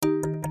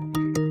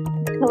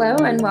Hello,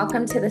 and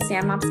welcome to the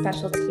SAMOP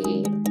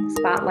Specialty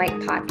Spotlight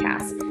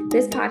podcast.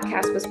 This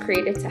podcast was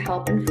created to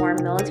help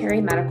inform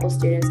military medical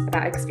students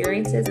about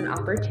experiences and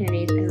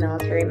opportunities in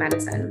military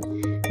medicine.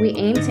 We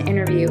aim to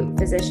interview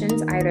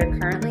physicians either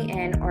currently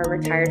in or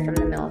retired from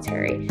the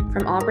military,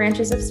 from all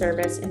branches of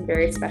service and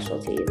varied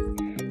specialties.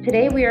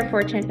 Today, we are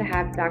fortunate to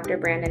have Dr.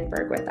 Brandon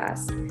Berg with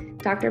us.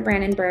 Dr.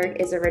 Brandon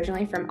Berg is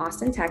originally from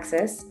Austin,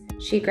 Texas.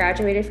 She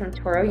graduated from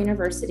Touro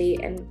University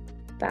in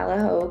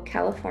Vallejo,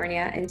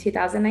 California in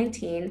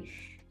 2019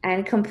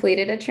 and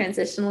completed a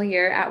transitional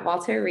year at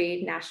Walter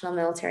Reed National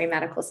Military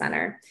Medical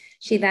Center.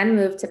 She then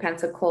moved to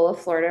Pensacola,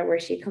 Florida, where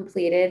she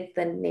completed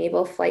the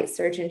Naval Flight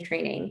Surgeon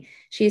training.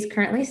 She's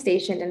currently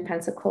stationed in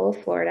Pensacola,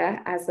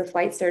 Florida as the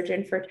flight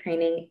surgeon for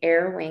training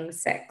Air Wing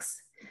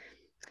 6.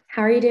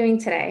 How are you doing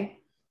today?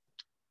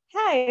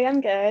 Hi, I'm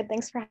good.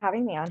 Thanks for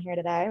having me on here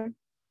today. I'm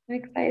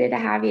excited to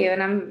have you,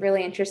 and I'm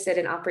really interested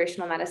in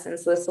operational medicine,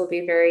 so this will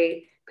be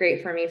very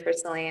great for me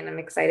personally, and I'm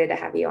excited to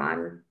have you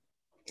on.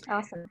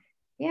 Awesome.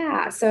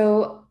 Yeah,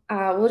 so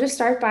we'll just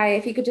start by,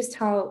 if you could just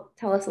tell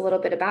us a little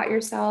bit about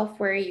yourself.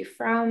 Where are you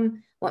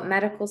from? What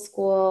medical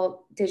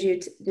school did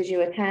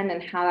you attend,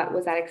 and how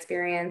was that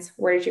experience?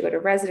 Where did you go to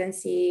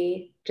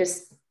residency?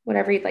 Just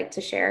whatever you'd like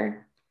to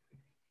share.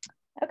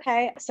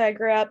 Okay, so I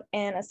grew up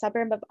in a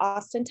suburb of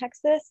Austin,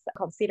 Texas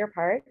called Cedar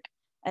Park.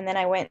 And then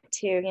I went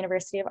to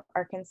University of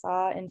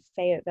Arkansas in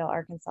Fayetteville,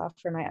 Arkansas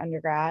for my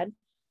undergrad.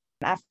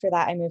 After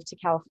that, I moved to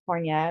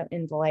California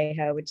in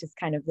Vallejo, which is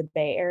kind of the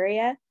Bay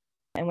Area,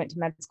 and went to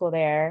med school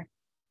there.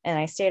 And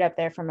I stayed up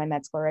there for my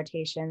med school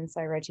rotation. So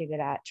I rotated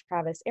at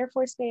Travis Air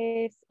Force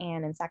Base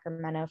and in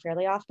Sacramento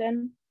fairly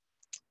often.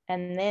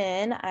 And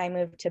then I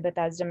moved to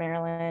Bethesda,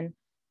 Maryland,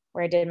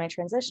 where I did my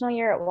transitional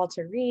year at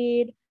Walter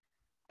Reed.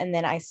 And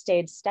then I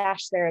stayed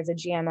stashed there as a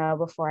GMO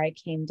before I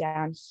came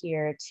down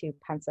here to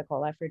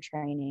Pensacola for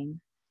training,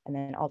 and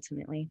then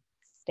ultimately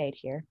stayed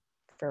here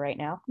for right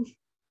now.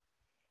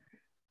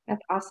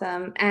 That's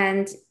awesome.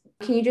 And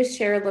can you just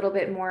share a little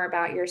bit more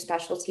about your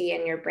specialty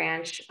and your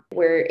branch,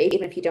 where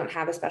even if you don't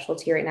have a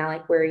specialty right now,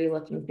 like where are you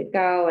looking to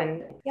go?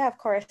 And yeah, of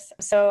course.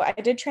 So I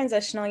did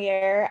transitional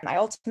year. I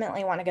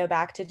ultimately want to go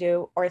back to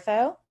do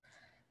ortho,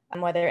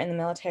 whether in the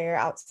military or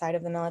outside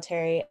of the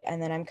military.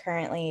 And then I'm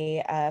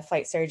currently a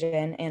flight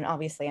surgeon, and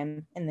obviously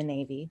I'm in the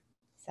Navy.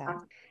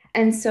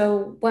 And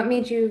so what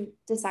made you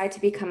decide to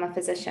become a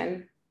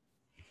physician?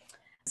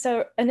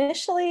 So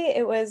initially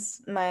it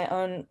was my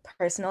own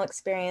personal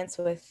experience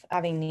with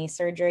having knee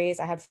surgeries.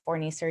 I had 4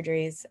 knee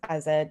surgeries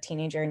as a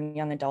teenager and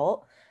young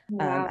adult.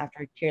 Wow.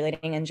 After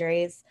cheerleading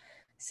injuries.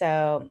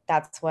 So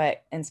that's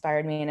what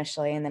inspired me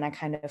initially. And then I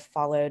kind of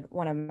followed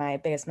one of my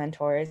biggest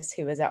mentors,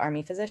 who was an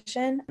Army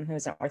physician, who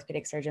was an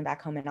orthopedic surgeon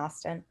back home in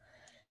Austin,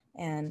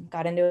 and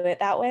got into it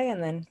that way,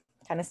 and then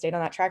kind of stayed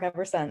on that track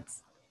ever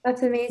since.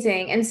 That's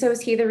amazing. And so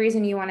is he the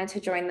reason you wanted to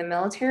join the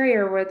military,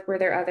 or were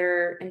there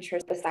other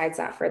interests besides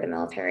that for the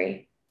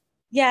military?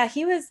 Yeah,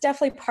 he was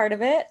definitely part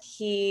of it.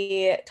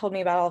 He told me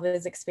about all of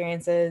his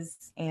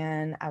experiences,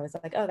 and I was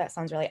like, oh, that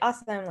sounds really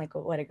awesome. Like,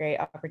 what a great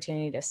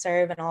opportunity to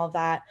serve and all of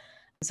that.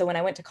 So when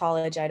I went to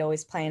college, I'd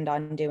always planned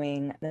on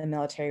doing the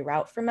military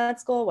route for med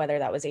school, whether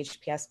that was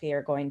HPSP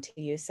or going to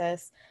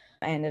USIS.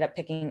 I ended up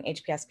picking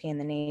HPSP in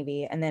the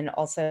Navy. And then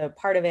also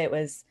part of it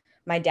was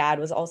my dad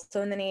was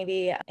also in the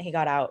Navy. He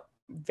got out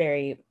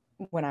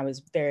when I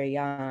was very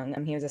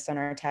young. He was a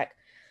sonar tech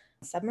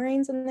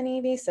submarines in the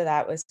Navy. So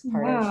that was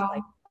part of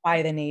like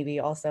why the Navy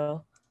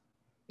also.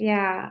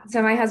 Yeah.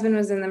 So my husband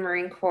was in the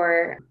Marine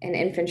Corps in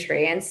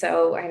infantry. And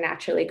so I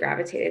naturally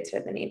gravitated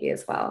to the Navy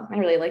as well. I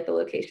really like the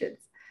locations.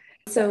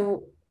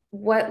 So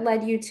what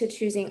led you to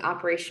choosing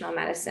operational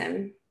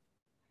medicine?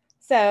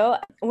 So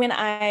when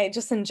I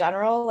just in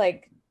general,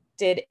 like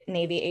did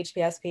Navy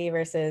HPSP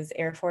versus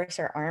Air Force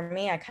or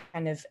Army, I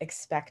kind of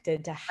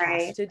expected to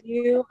have to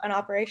do an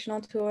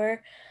operational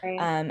tour.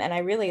 And I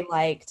really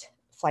liked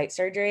flight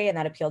surgery, and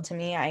that appealed to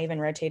me. I even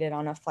rotated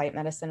on a flight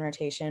medicine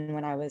rotation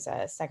when I was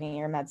a second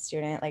year med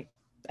student, like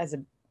as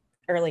an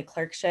early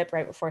clerkship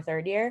right before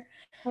third year.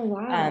 Oh,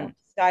 wow.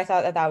 So I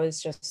thought that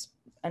was just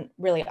a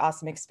really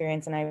awesome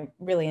experience, and I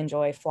really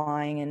enjoy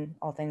flying and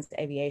all things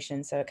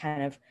aviation. So it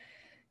kind of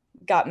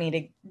got me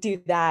to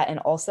do that and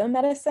also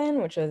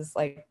medicine, which was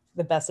like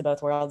the best of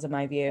both worlds in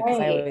my view, because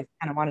I always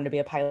kind of wanted to be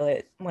a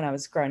pilot when I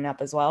was growing up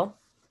as well.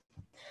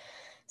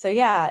 So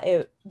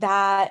yeah,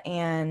 that,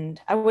 and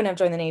I wouldn't have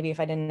joined the Navy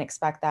if I didn't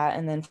expect that.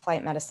 And then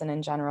flight medicine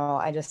in general,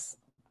 I just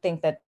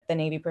think that the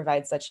Navy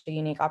provides such a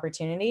unique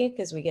opportunity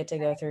because we get to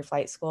go through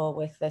flight school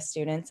with the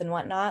students and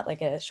whatnot,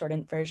 like a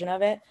shortened version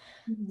of it.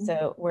 Mm-hmm.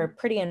 So we're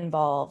pretty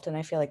involved, and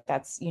I feel like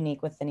that's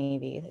unique with the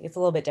Navy. It's a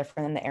little bit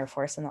different than the Air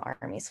Force and the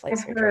Army's flight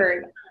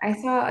surgery. I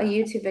saw a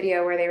YouTube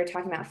video where they were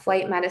talking about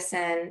flight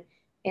medicine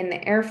in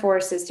the Air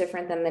Force is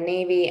different than the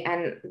Navy.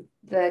 And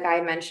the guy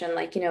mentioned,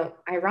 like,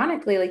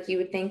 ironically, like you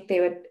would think it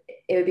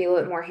would be a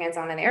little bit more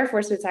hands-on in the Air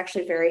Force, but it's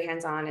actually very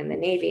hands-on in the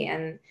Navy.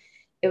 And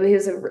it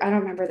was I don't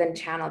remember the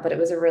channel, but it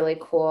was a really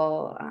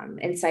cool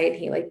insight.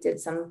 He like did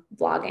some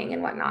vlogging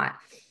and whatnot.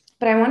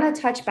 But I want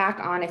to touch back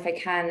on, if I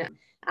can,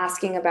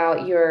 asking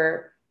about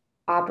your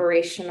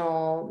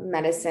operational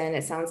medicine,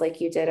 it sounds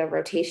like you did a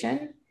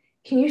rotation.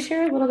 Can you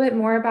share a little bit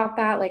more about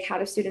that? Like, how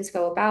do students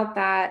go about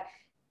that?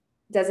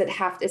 Is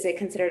it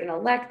considered an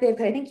elective?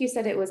 Because I think you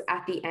said it was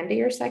at the end of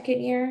your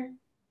second year.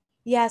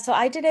 Yeah, so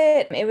I did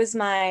it. It was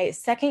my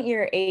second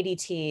year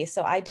ADT.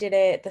 So I did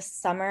it the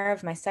summer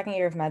of my second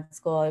year of med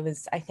school. It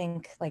was, I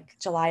think, like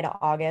July to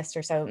August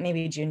or so,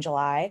 maybe June,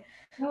 July.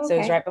 Oh, So it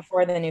was okay. right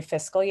before the new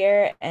fiscal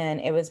year. And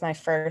it was my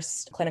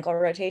first clinical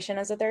rotation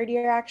as a third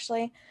year,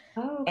 actually.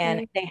 Oh,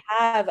 And okay. they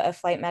have a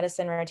flight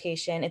medicine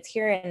rotation. It's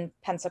here in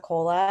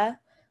Pensacola.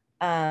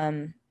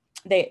 Um,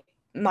 they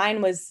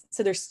Mine was,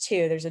 so there's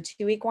two. There's a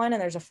 2-week one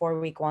and there's a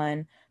 4-week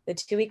one. The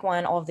 2-week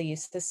one, all of the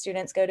USUS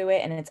students go to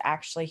it, and it's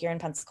actually here in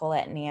Pensacola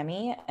at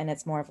NAMI, and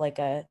it's more of like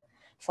a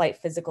flight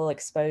physical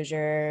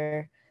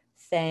exposure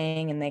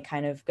thing, and they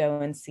kind of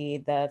go and see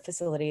the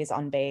facilities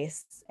on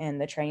base and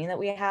the training that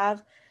we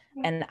have.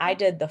 And I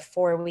did the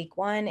 4-week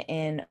one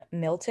in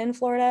Milton,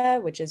 Florida,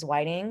 which is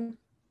Whiting,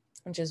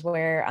 which is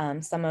where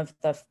some of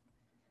the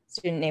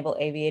student naval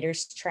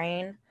aviators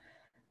train.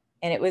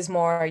 And it was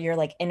more, you're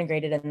like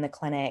integrated in the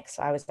clinic.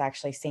 So I was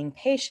actually seeing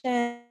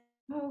patients,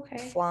 Oh, okay.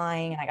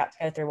 flying, and I got to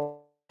go through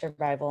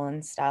survival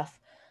and stuff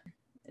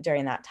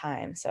during that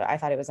time. So I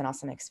thought it was an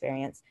awesome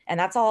experience. And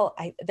that's all,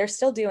 they're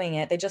still doing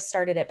it. They just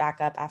started it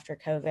back up after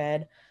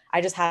COVID.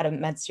 I just had a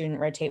med student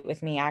rotate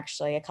with me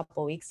actually a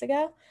couple weeks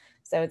ago.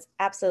 So it's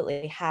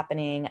absolutely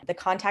happening. The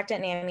contact at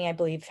NAMI, I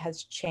believe,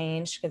 has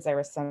changed because there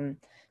was some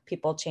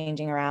people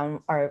changing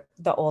around, or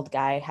the old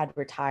guy had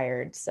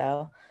retired.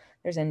 So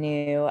there's a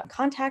new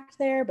contact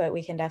there, but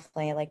we can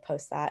definitely like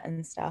post that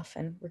and stuff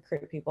and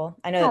recruit people.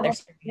 I know that Yeah, they're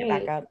that's starting it back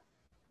great. up.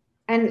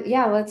 And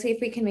yeah, let's see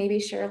if we can maybe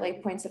share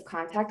like points of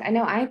contact. I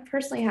know I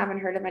personally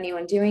haven't heard of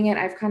anyone doing it.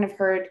 I've kind of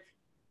heard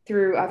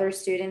through other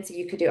students that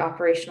you could do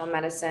operational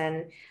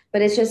medicine,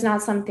 but it's just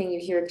not something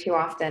you hear too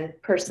often.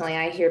 Personally,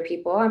 I hear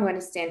people, "Oh, I'm going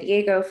to San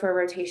Diego for a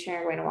rotation,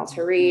 or going to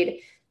Walter Reed."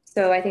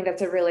 So I think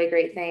that's a really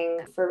great thing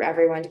for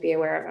everyone to be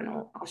aware of, and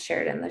I'll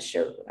share it in the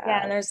show.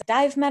 Yeah, and there's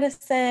dive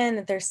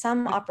medicine. There's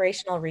some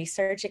operational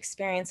research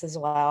experience as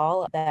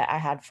well that I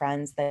had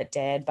friends that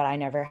did, but I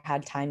never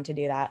had time to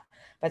do that.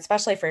 But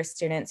especially for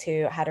students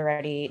who had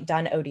already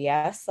done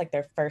ODS, like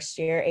their first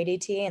year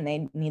ADT, and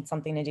they need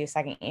something to do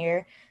second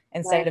year,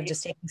 instead of Right.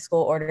 just taking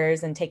school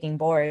orders and taking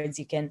boards,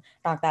 you can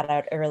knock that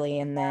out early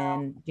and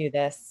then do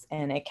this.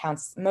 And it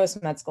counts,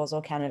 most med schools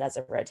will count it as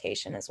a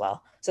rotation as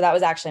well. So that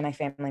was actually my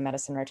family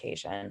medicine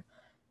rotation,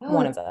 Oh,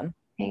 one that's of them.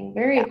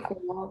 very Yeah.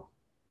 cool.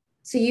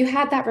 So you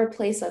had that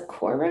replace a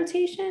core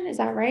rotation, is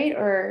that right?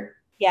 Or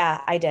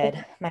Yeah, I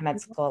did. My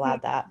med school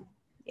allowed that.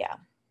 Yeah.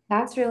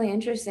 that's really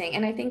interesting.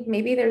 And I think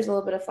maybe there's a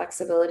little bit of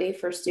flexibility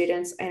for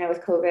students. I know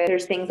with COVID,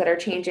 there's things that are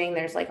changing.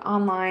 There's like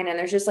online, and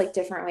there's just like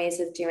different ways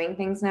of doing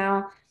things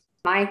now.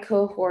 My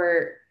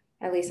cohort,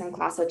 at least in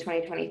class of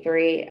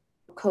 2023,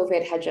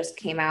 COVID had just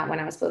came out when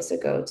I was supposed to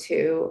go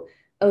to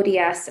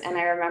ODS. And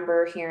I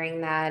remember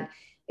hearing that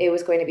it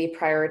was going to be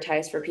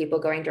prioritized for people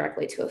going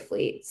directly to a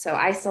fleet. So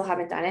I still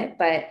haven't done it,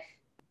 but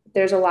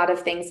there's a lot of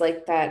things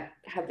like that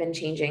have been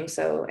changing.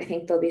 So I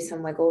think there'll be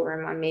some wiggle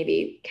room on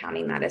maybe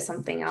counting that as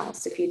something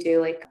else if you do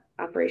like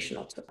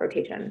operational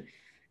rotation.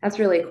 That's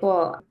really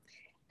cool.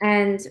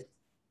 And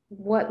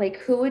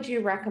who would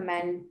you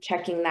recommend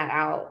checking that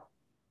out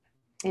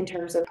in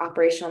terms of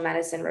operational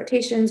medicine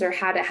rotations, or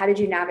how did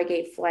you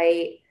navigate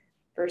flight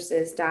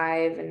versus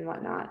dive and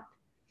whatnot?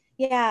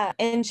 Yeah.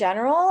 In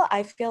general,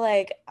 I feel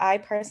like I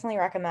personally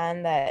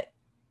recommend that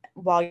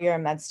while you're a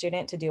med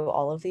student to do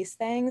all of these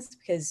things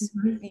because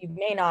Mhm. you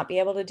may not be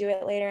able to do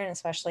it later. And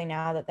especially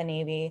now that the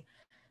Navy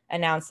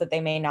announced that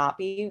they may not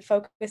be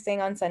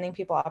focusing on sending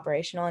people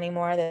operational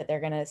anymore, that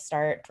they're going to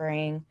start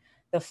offering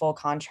the full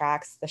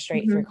contracts, the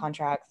straight through Mhm.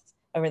 contracts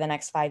over the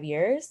next 5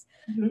 years.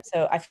 Mhm.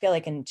 So I feel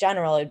like in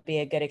general, it'd be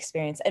a good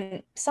experience.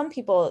 And some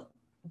people,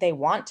 they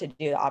want to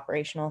do the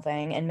operational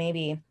thing, and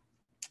maybe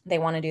they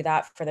want to do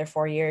that for their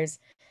 4 years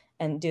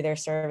and do their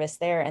service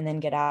there and then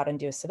get out and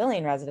do a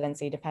civilian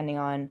residency, depending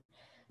on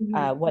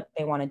Mhm. what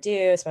they want to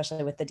do,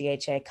 especially with the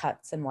DHA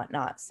cuts and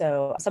whatnot.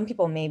 So some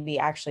people may be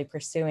actually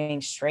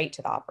pursuing straight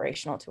to the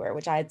operational tour,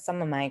 which I had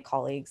some of my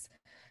colleagues,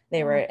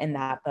 they were Oh, in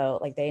that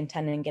boat. Like they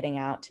intended on getting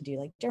out to do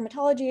like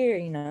dermatology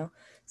or,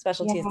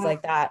 specialties yeah.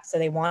 like that. So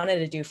they wanted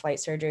to do flight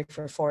surgery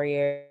for 4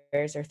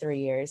 years or 3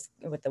 years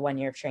with the 1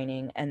 year of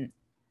training and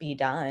be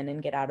done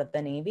and get out of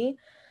the Navy.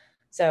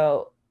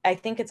 So I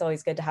think it's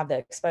always good to have the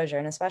exposure,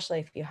 and especially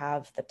if you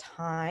have the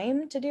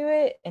time to do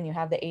it and you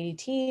have the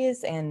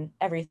ADTs and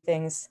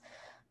everything's,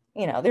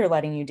 they're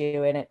letting you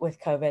do it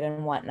with COVID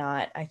and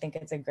whatnot. I think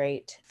it's a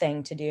great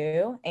thing to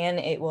do. And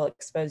it will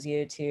expose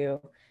you to,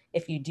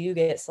 if you do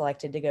get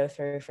selected to go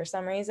through for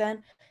some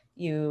reason,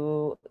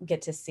 you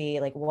get to see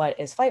like what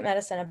is flight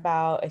medicine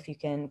about, if you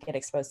can get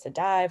exposed to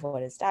dive,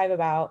 what is dive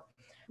about,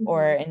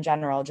 or Mhm. in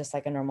general, just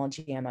like a normal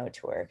GMO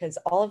tour, because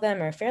all of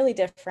them are fairly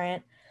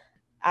different.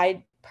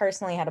 I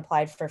personally had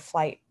applied for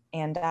flight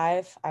and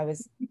dive. I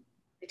was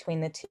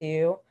between the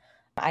two.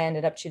 I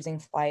ended up choosing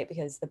flight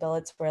because the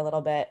billets were a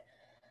little bit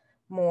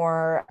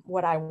more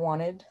what I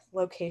wanted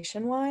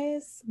location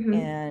wise. Mhm.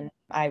 And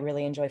I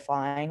really enjoy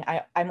flying.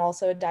 I'm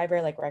also a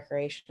diver, like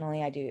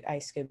recreationally. I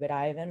scuba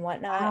dive and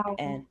whatnot. Wow.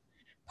 And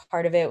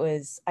part of it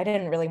was I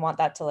didn't really want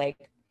that to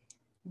like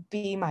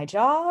be my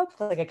job.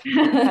 Like I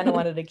kind of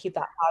wanted to keep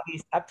that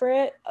hobby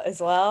separate as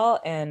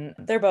well. And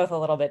they're both a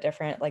little bit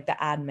different. Like the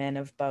admin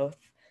of both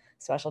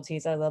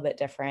specialties are a little bit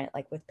different,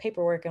 like with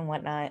paperwork and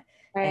whatnot.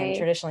 And Right.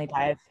 traditionally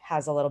dive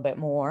has a little bit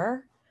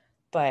more,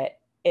 but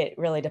it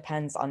really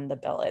depends on the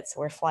billets.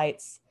 Where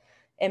flights,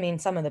 I mean,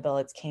 some of the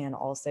billets can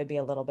also be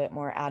a little bit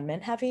more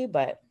admin heavy,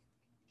 but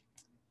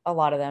a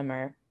lot of them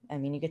are, I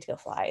mean, you get to go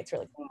fly. It's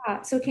really cool.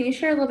 Yeah. So can you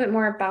share a little bit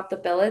more about the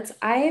billets?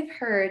 I've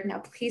heard, now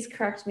please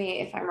correct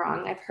me if I'm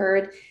wrong. I've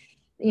heard,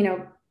 you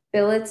know,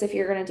 billets, if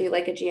you're going to do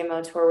like a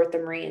GMO tour with the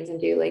Marines and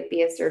do like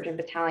be a surgeon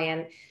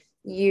battalion,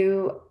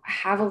 you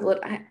have a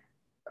little,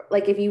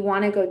 like if you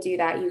want to go do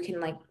that, you can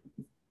like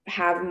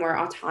have more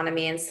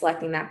autonomy in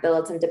selecting that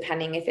billet and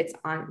depending if it's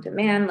on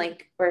demand,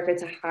 like, or if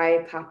it's a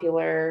high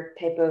popular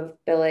type of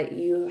billet,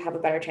 you have a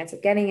better chance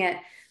of getting it.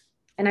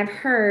 And I've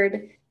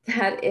heard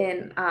that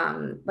in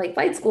like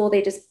flight school,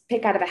 they just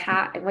pick out of a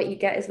hat and what you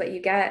get is what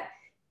you get.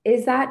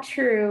 Is that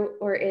true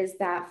or is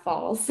that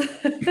false?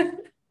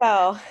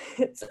 So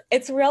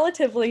it's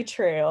relatively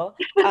true.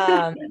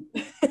 Um,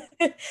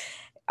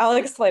 I'll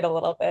explain a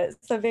little bit.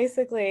 So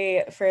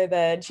basically, for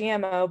the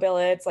GMO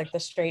billets, like the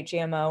straight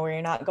GMO, where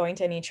you're not going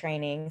to any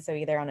training, so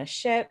either on a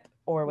ship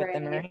or with the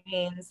Right.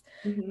 Marines,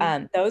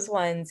 Mm-hmm. those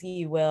ones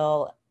you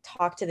will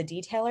talk to the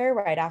detailer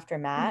right after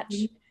Mm-hmm. match,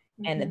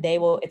 Mm-hmm. and they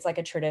will. It's like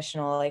a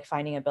traditional like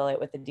finding a billet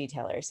with the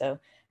detailer. So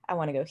I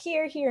want to go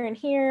here, here, and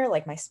here.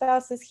 Like my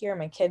spouse is here,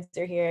 my kids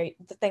are here,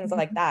 the things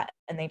like that,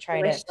 and they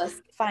try to Wish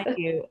list. find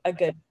you a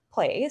good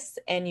place,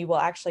 and you will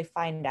actually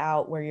find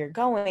out where you're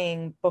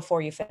going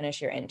before you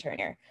finish your intern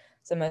year.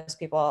 So most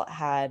people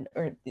had,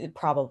 or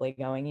probably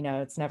going,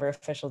 it's never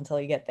official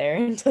until you get there,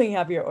 until you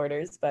have your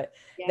orders, but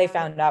they Yeah.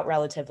 found out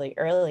relatively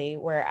early.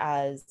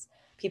 Whereas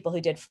people who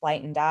did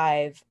flight and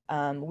dive,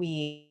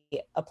 we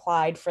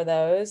applied for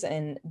those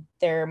and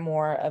they're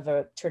more of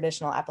a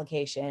traditional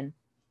application.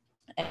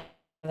 And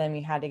then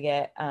we had to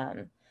get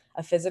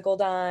a physical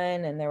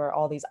done, and there were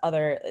all these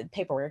other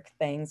paperwork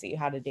things that you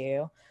had to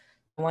do.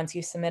 Once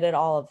you submitted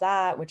all of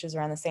that, which is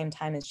around the same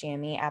time as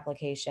GME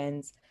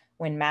applications,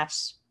 when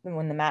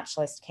the match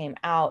list came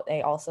out,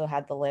 they also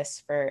had the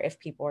list for if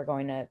people were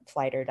going to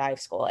flight or dive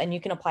school. And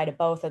you can apply to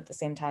both at the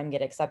same time,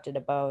 get accepted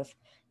to both.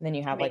 And then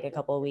you have like Make a the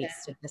couple of weeks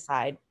decision. to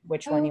decide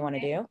which one Oh, you want to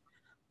okay. do.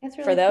 That's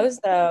For really cool. those,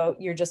 though,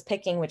 you're just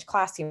picking which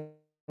class you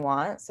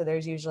want. So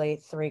there's usually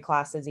 3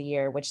 classes a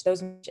year, which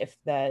those, if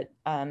the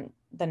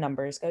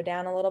numbers go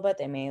down a little bit,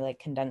 they may like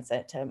condense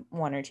it to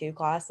 1 or 2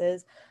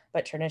 classes.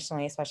 But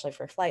traditionally, especially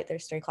for flight,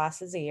 there's 3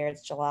 classes a year.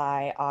 It's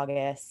July,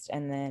 August,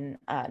 and then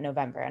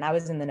November. And I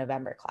was in the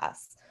November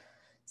class,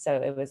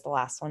 so it was the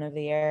last one of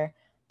the year.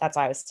 That's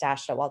why I was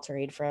stashed at Walter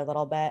Reed for a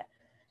little bit.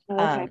 Oh,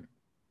 okay. Um,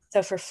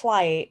 so for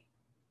flight,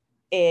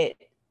 it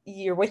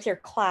you're with your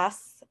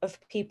class of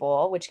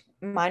people, which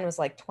mine was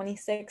like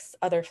 26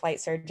 other flight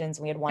surgeons.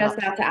 We had one Just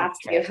about to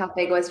ask you, optometrist. how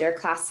big was your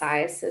class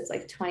size? It's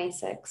like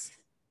 26.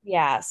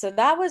 Yeah, so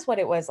that was what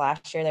it was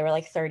last year. There were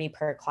like 30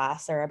 per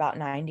class. There were about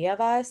 90 of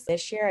us.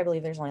 This year, I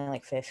believe there's only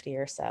like 50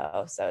 or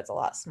so. So it's a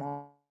lot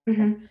smaller.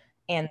 Mm-hmm.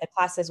 And the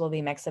classes will be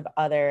a mix of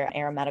other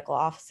aeromedical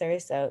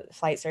officers. So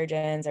flight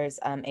surgeons, there's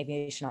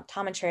aviation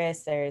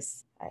optometrists,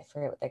 there's, I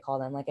forget what they call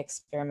them, like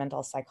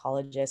experimental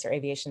psychologists or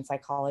aviation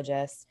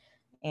psychologists,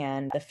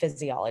 and the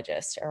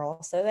physiologists are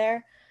also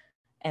there.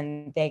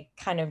 And they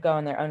kind of go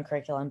in their own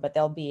curriculum, but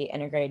they'll be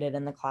integrated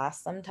in the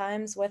class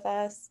sometimes with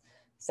us.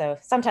 So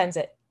sometimes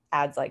it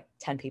adds like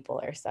 10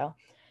 people or so.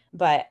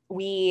 But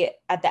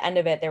at the end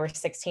of it, there were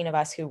 16 of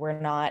us who were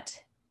not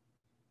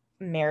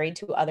married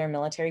to other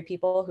military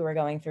people who were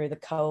going through the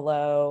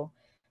colo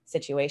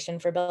situation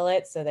for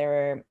billets. So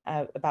there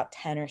were about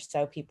 10 or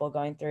so people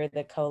going through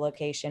the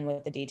co-location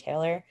with the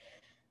detailer.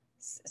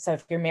 So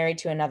if you're married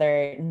to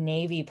another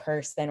Navy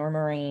person or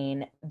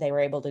Marine, they were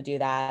able to do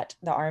that.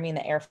 The Army and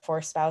the Air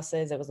Force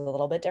spouses, it was a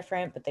little bit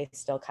different, but they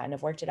still kind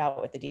of worked it out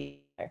with the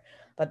detailer.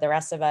 But the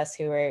rest of us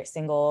who were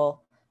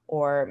single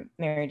or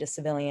married to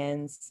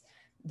civilians,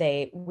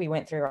 we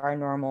went through our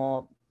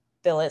normal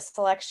billet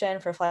selection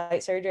for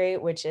flight surgery,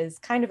 which is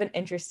kind of an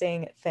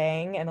interesting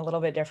thing and a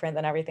little bit different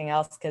than everything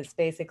else, because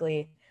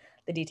basically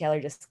the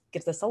detailer just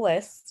gives us a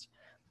list.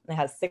 It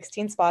has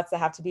 16 spots that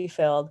have to be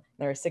filled.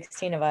 There were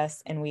 16 of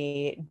us, and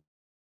we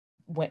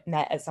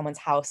met at someone's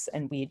house,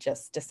 and we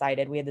just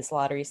decided. We had this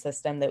lottery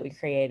system that we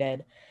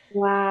created. So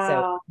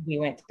Wow. we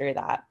went through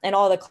that. And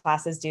all the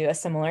classes do a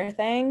similar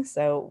thing.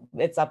 So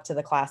it's up to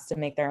the class to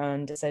make their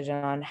own decision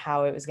on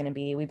how it was going to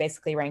be. We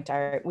basically we ranked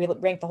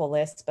the whole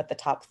list, but the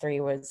top 3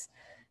 was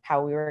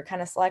how we were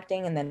kind of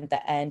selecting. And then at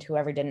the end,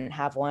 whoever didn't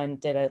have one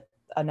did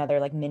another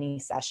like mini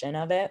session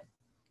of it.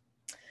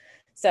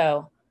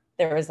 So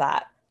there was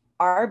that.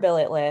 Our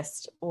billet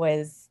list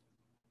was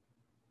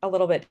a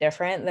little bit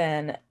different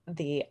than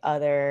the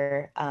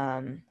other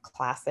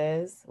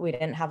classes. We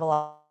didn't have a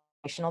lot of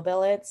operational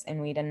billets,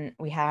 and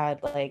we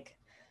had like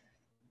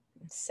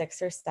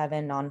 6 or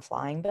 7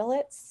 non-flying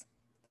billets.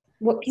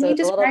 What can you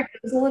describe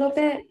those a little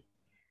bit?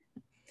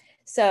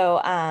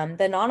 So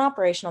the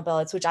non-operational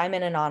billets, which I'm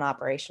in a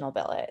non-operational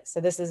billet.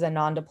 So this is a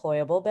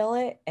non-deployable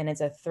billet, and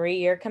it's a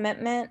 3-year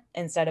commitment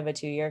instead of a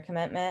 2-year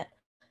commitment.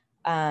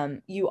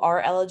 You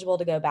are eligible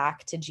to go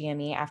back to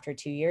GME after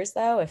 2 years,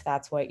 though, if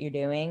that's what you're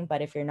doing.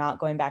 But if you're not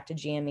going back to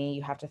GME,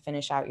 you have to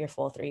finish out your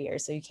full 3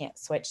 years. So you can't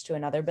switch to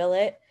another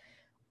billet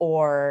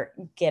or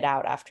get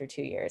out after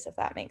 2 years, if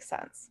that makes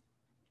sense.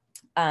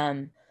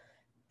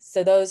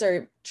 So those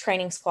are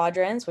training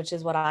squadrons, which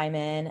is what I'm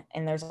in.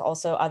 And there's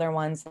also other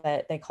ones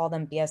that they call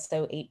them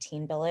BSO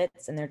 18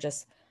 billets, and they're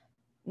just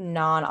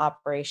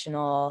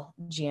non-operational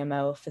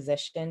GMO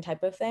physician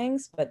type of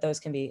things. But those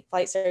can be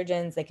flight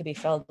surgeons. They could be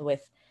filled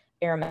with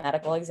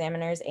aeromedical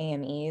examiners,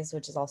 AMEs,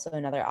 which is also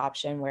another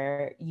option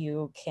where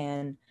you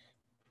can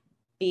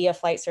be a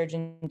flight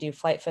surgeon, do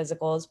flight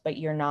physicals, but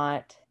you're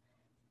not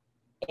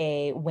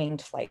a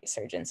winged flight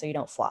surgeon, so you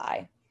don't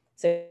fly.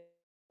 So you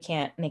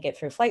can't make it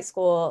through flight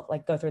school,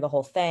 like go through the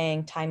whole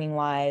thing timing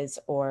wise,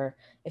 or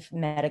if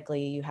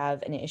medically you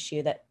have an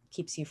issue that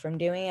keeps you from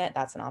doing it,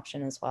 that's an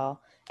option as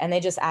well. And they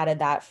just added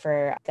that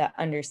for the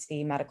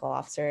undersea medical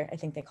officer. I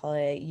think they call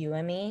it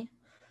UME,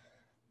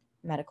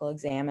 medical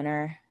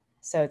examiner.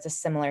 So it's a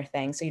similar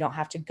thing. So you don't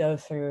have to go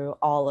through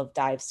all of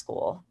dive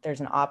school. There's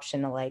an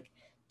option to like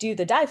do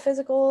the dive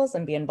physicals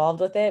and be involved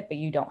with it, but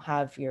you don't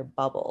have your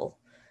bubble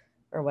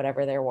or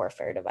whatever their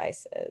warfare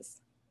device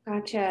is.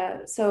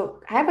 Gotcha. So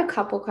I have a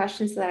couple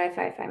questions that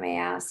if I may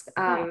ask.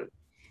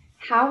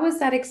 How was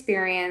that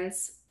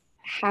experience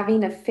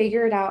having to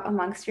figure it out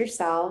amongst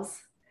yourselves?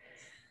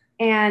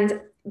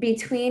 And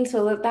between,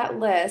 so that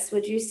list,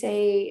 would you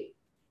say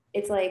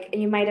it's like,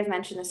 and you might have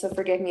mentioned this, so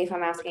forgive me if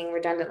I'm asking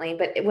redundantly,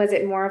 but was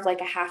it more of like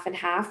a half and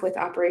half with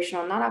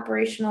operational,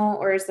 non-operational,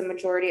 or is the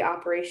majority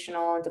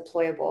operational and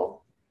deployable?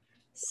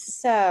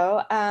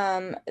 So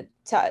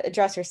to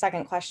address your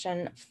second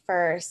question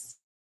first,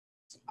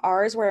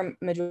 ours were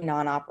majority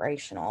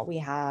non-operational. We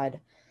had,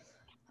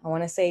 I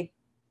want to say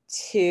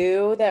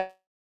 2 that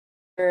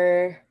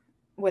were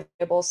with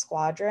Able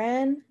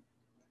Squadron,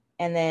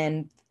 and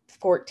then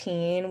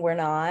 14 were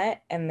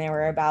not. And there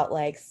were about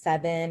like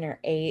 7 or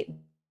 8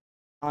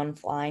 on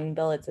flying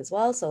billets as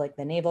well. So like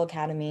the Naval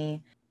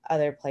Academy,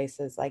 other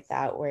places like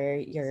that where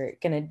you're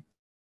going to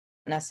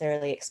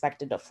necessarily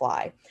expected to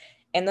fly.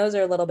 And those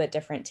are a little bit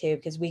different too,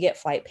 because we get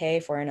flight pay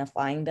if we're in a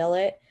flying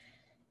billet.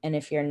 And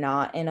if you're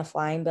not in a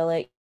flying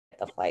billet, you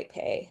get the flight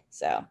pay.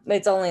 So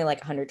it's only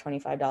like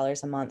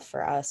 $125 a month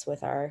for us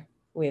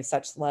we have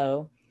such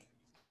low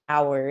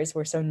hours.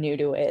 We're so new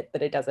to it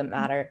that it doesn't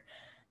matter,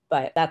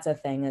 but that's a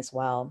thing as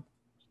well.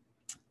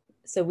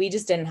 So we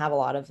just didn't have a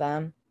lot of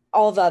them.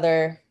 All of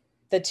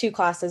the 2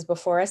 classes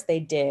before us, they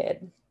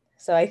did.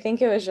 So I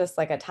think it was just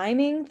like a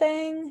timing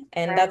thing.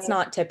 And that's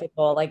not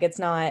typical. Like it's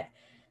not,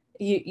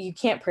 you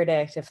can't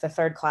predict if the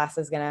third class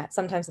is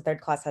sometimes the third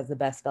class has the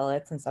best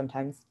billets and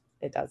sometimes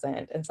it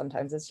doesn't. And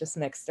sometimes it's just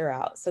mixed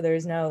throughout. So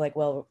there's no like,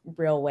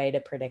 real way to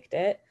predict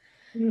it.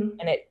 Mm-hmm.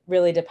 And it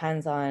really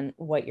depends on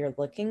what you're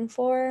looking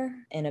for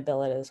in a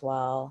billet as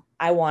well.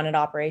 I wanted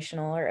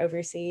operational or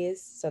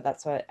overseas. So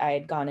that's what I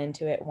had gone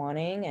into it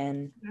wanting,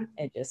 and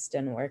it just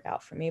didn't work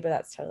out for me, but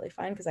that's totally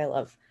fine because I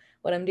love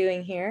what I'm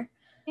doing here.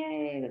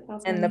 Yay, that's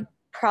awesome. And the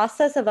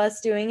process of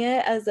us doing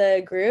it as a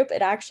group,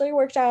 it actually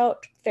worked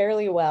out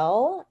fairly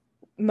well.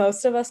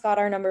 Most of us got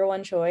our number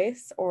 1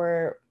 choice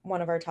or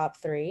one of our top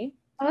 3.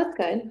 Oh, that's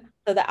good.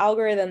 So the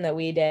algorithm that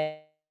we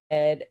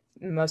did,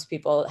 most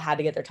people had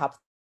to get their top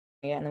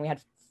 3, and then we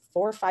had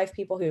 4 or 5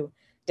 people who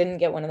didn't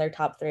get one of their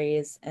top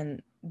 3s.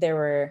 And there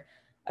were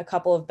a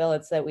couple of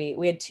billets that we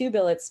had 2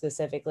 billets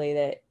specifically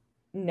that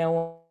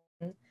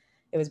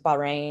it was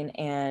Bahrain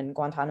and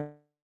Guantanamo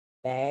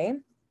Bay,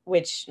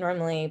 which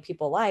normally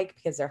people like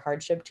because they're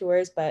hardship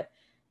tours. But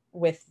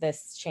with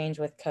this change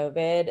with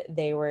COVID,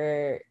 they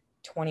were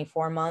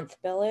 24-month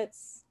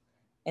billets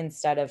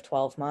instead of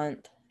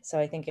 12-month. So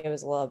I think it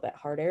was a little bit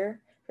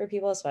harder for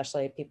people,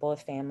 especially people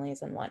with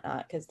families and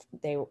whatnot, because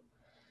they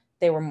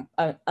were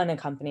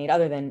unaccompanied,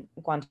 other than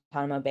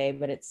Guantanamo Bay,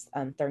 but it's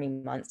 30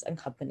 months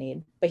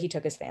unaccompanied. But he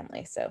took his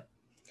family, so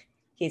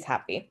he's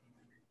happy.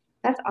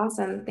 That's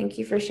awesome. Thank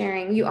you for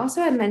sharing. You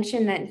also had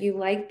mentioned that you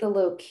like the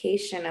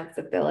location of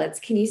the billets.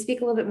 Can you speak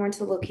a little bit more to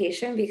the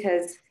location?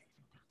 Because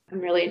I'm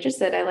really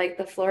interested. I like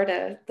the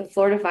Florida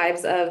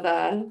vibes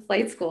of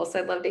flight school. So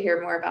I'd love to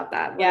hear more about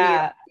that.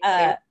 Yeah.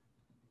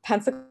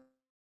 Pensacola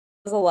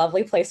is a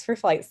lovely place for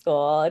flight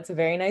school. It's a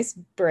very nice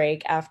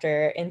break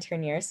after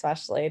intern year,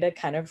 especially to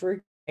kind of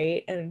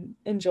recreate and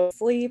enjoy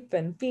sleep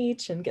and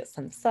beach and get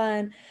some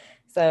sun.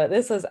 So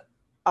this was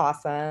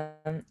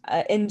awesome.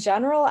 In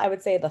general, I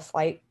would say the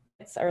flights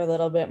are a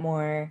little bit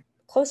more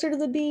closer to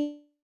the beach,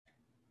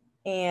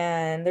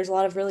 and there's a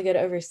lot of really good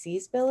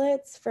overseas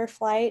billets for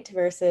flight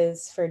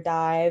versus for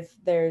dive.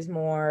 There's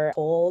more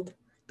cold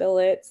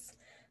billets.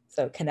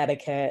 So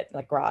Connecticut,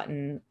 like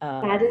Groton.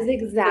 That is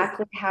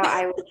exactly how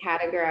I would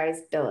categorize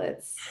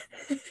billets.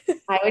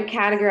 I would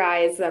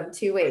categorize them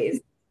 2 ways: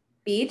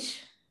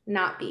 beach,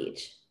 not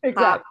beach,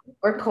 exactly, hot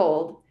or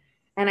cold.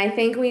 And I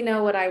think we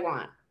know what I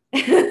want.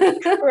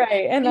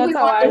 Right. And We that's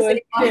how want I the was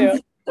same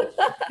too. ones.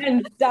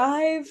 And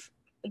dive,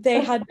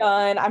 they had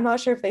done, I'm not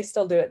sure if they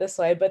still do it this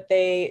way, but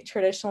they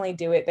traditionally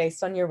do it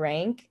based on your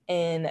rank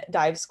in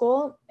dive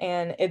school.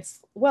 And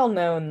it's well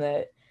known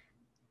that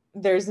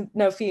there's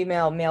no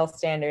female male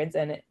standards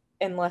in it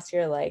unless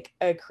you're like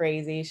a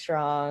crazy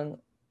strong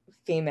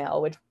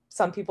female, which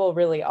some people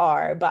really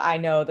are, but I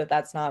know that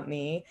that's not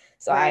me.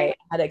 So Right.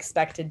 I had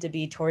expected to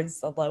be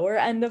towards the lower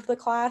end of the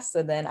class.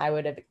 So then I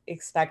would have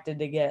expected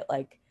to get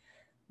like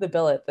the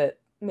billet that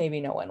maybe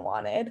no one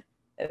wanted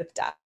if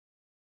that.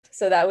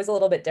 So that was a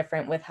little bit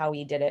different with how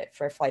we did it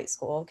for flight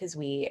school because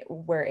we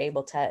were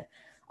able to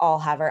all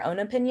have our own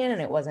opinion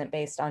and it wasn't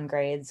based on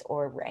grades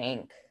or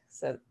rank.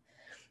 So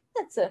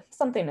that's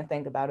something to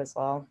think about as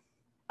well.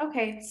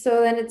 Okay,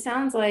 so then it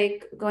sounds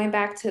like going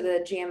back to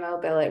the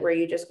GMO billet where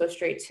you just go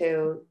straight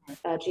to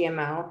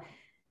GMO,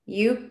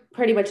 you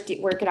pretty much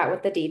work it out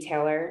with the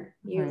detailer.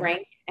 You Mhm.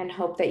 rank and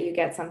hope that you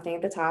get something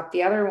at the top.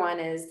 The other one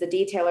is the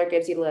detailer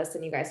gives you the list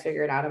and you guys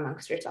figure it out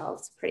amongst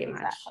yourselves, pretty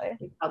much. Exactly.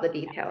 You call the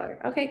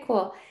detailer. Okay,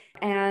 cool.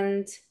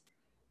 And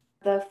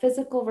the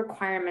physical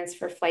requirements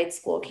for flight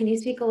school, can you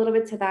speak a little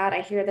bit to that? I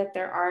hear that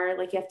there are,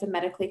 like, you have to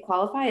medically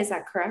qualify. Is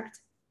that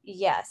correct?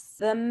 Yes,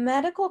 the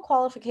medical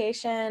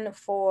qualification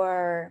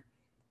for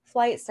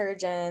flight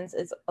surgeons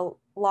is a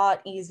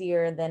lot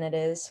easier than it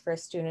is for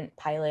student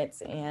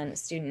pilots and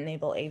student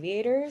naval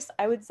aviators,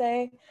 I would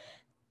say.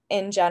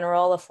 In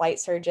general, a flight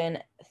surgeon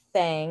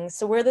thing.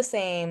 So we're the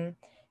same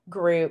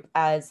group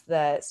as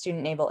the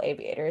student naval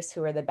aviators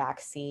who are the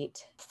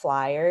backseat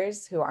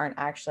flyers who aren't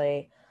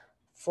actually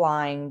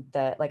flying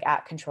the like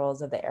at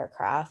controls of the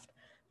aircraft.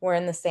 We're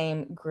in the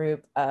same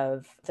group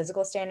of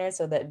physical standards,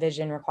 so that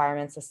vision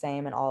requirements the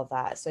same and all of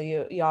that. So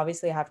you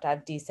obviously have to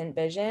have decent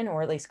vision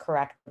or at least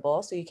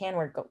correctable. So you can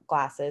wear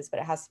glasses, but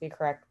it has to be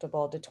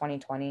correctable to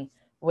 20/20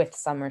 with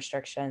some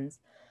restrictions.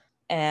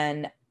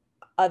 And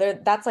other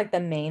that's like the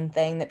main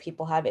thing that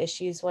people have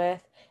issues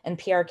with. And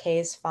PRK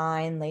is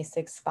fine,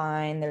 LASIK's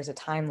fine, there's a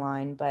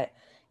timeline, but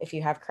if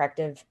you have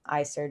corrective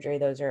eye surgery,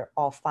 those are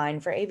all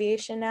fine for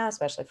aviation now,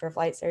 especially for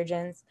flight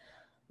surgeons.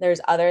 There's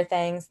other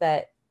things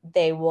that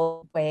they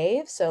will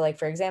waive. So like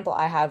for example,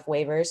 I have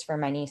waivers for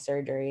my knee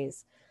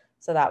surgeries.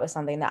 So that was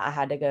something that I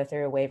had to go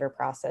through a waiver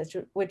process,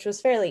 which was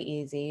fairly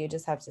easy. You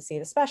just have to see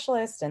the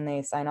specialist and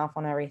they sign off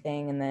on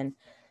everything, and then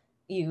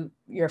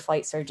your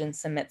flight surgeon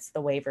submits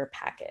the waiver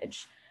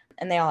package,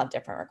 and they all have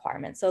different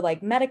requirements. So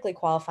like medically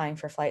qualifying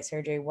for flight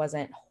surgery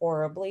wasn't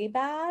horribly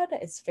bad.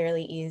 It's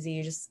fairly easy.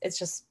 It's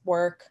just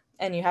work,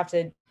 and you have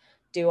to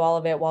do all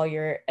of it while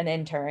you're an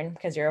intern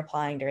because you're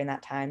applying during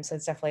that time. So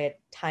it's definitely a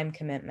time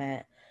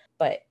commitment,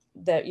 but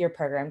your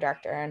program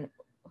director and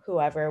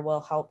whoever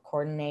will help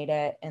coordinate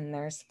it, and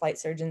there's flight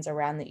surgeons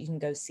around that you can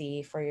go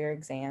see for your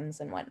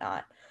exams and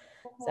whatnot.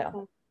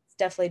 So it's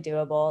definitely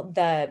doable.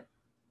 The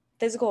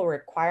physical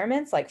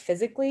requirements, like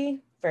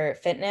physically for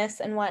fitness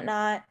and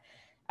whatnot,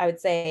 I would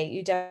say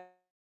you definitely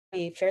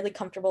be fairly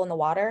comfortable in the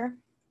water.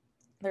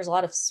 There's a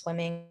lot of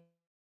swimming.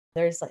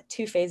 There's like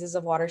two phases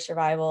of water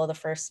survival. The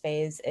first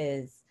phase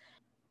is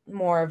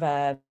more of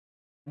a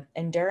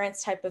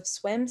endurance type of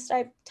swim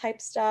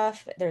type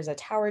stuff. There's a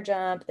tower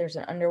jump, there's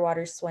an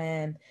underwater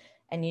swim,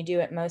 and you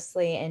do it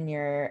mostly in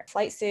your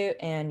flight suit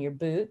and your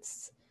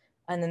boots.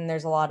 And then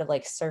there's a lot of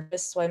like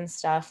surface swim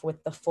stuff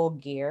with the full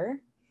gear,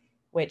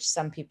 which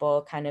some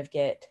people kind of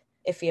get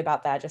iffy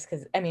about that just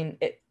because I mean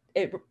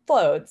it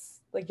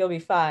floats, like you'll be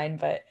fine,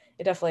 but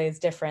it definitely is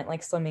different,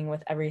 like swimming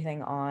with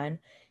everything on.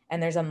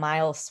 And there's a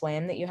mile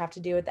swim that you have to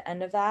do at the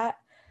end of that,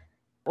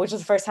 which is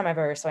the first time I've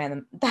ever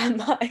swam that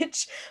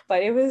much,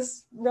 but it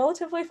was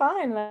relatively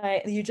fine.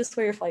 You just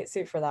wear your flight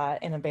suit for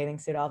that in a bathing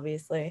suit,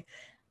 obviously.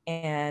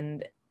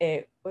 And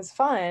it was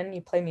fun.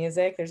 You play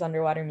music, there's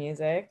underwater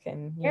music,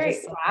 and you just Very,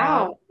 sit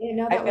around. wow. You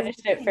know, I that was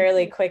finished it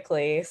fairly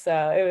quickly,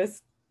 so it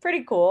was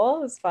pretty cool.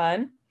 It was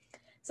fun.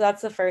 So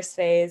that's the first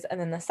phase. And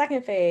then the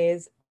second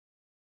phase,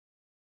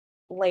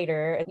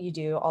 later, you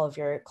do all of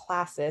your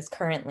classes.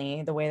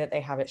 Currently, the way that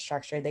they have it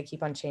structured, they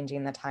keep on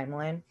changing the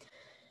timeline.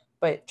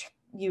 But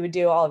you would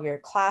do all of your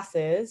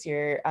classes,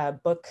 your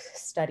book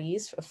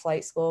studies of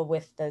flight school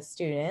with the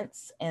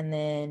students. And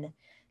then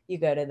you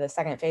go to the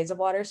second phase of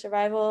water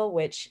survival,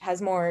 which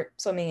has more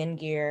swimming in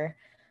gear.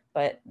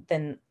 But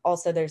then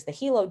also there's the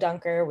helo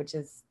dunker, which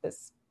is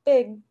this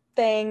big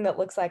thing that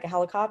looks like a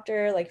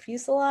helicopter, like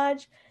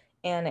fuselage.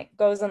 And it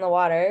goes in the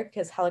water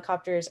because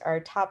helicopters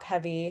are top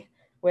heavy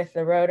with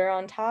the rotor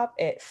on top.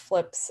 It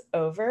flips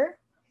over.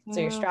 So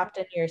you're strapped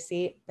into your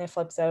seat, and it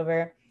flips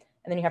over.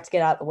 And then you have to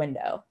get out the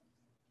window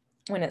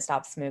when it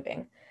stops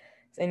moving.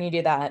 And you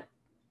do that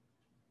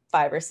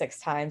 5 or 6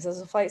 times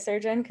as a flight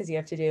surgeon because you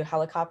have to do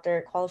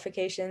helicopter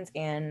qualifications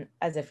and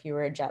as if you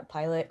were a jet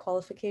pilot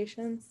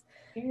qualifications.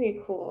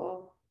 very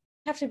cool.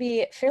 You have to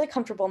be fairly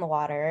comfortable in the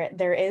water.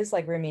 There is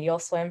like remedial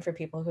swim for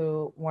people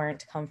who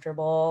weren't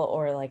comfortable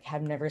or like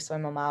have never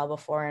swum a mile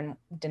before and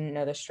didn't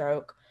know the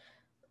stroke,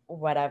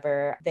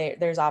 whatever.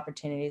 There's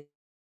opportunities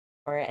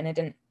for it,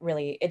 and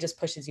it just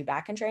pushes you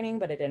back in training,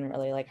 but it didn't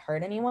really like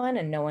hurt anyone,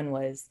 and no one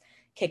was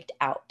kicked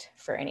out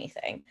for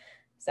anything.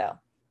 So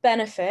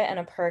benefit and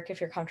a perk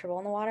if you're comfortable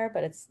in the water,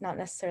 but it's not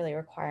necessarily a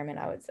requirement,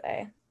 I would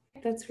say.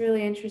 That's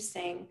really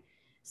interesting.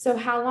 So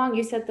how long,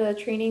 you said the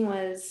training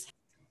was?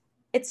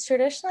 It's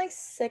traditionally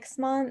 6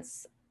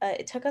 months.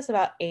 It took us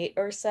about 8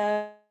 or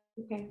so.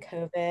 Okay.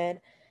 COVID.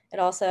 It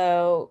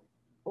also,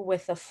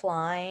 with the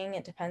flying,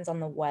 it depends on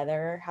the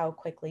weather, how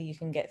quickly you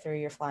can get through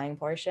your flying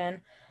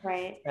portion.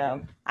 Right.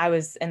 So I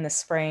was in the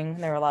spring,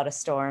 there were a lot of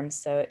storms,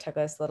 so it took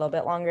us a little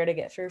bit longer to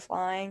get through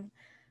flying.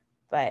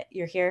 But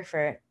you're here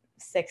for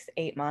 6,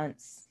 8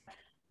 months.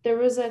 There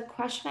was a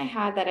question I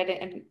had that I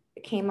didn't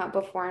came up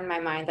before in my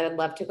mind that I'd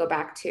love to go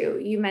back to.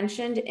 You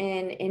mentioned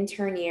in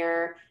intern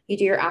year, you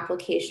do your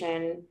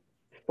application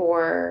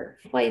for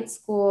flight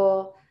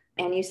school,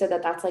 and you said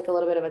that that's like a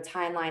little bit of a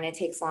timeline. It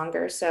takes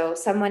longer. So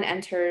someone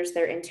enters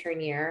their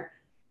intern year.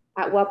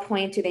 At what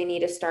point do they need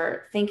to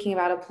start thinking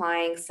about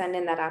applying, send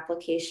in that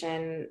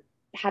application?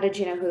 How did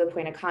you know who the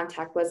point of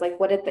contact was? Like,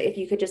 what did if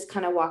you could just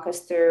kind of walk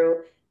us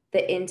through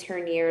the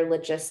intern year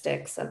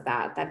logistics of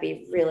that, that'd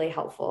be really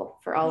helpful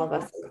for all of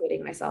us,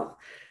 including myself.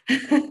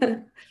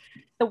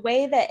 The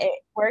way that it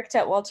worked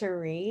at Walter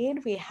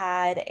Reed, we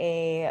had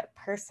a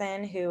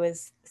person who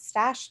was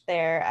stashed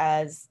there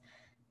as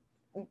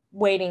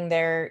waiting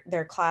their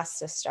class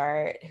to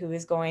start, who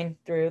was going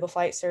through the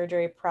flight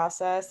surgery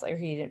process, or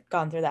he had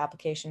gone through the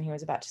application, he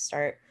was about to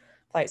start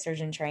flight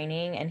surgeon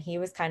training, and he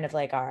was kind of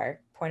like our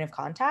point of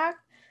contact.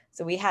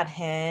 So we had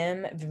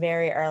him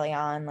very early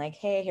on, like,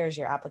 hey, here's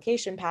your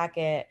application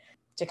packet,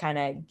 to kind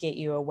of get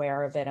you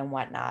aware of it and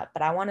whatnot.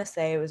 But I want to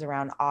say it was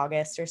around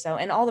August or so,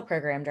 and all the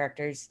program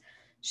directors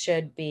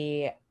should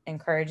be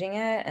encouraging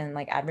it and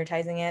like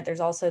advertising it. There's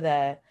also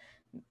the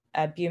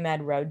BUMED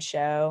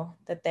Roadshow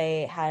that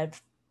they had,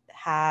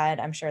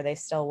 I'm sure they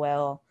still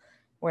will,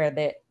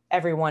 where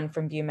everyone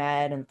from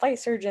BUMED and flight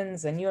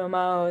surgeons and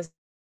UMOs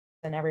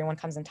and everyone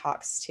comes and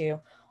talks to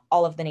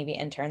all of the Navy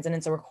interns, and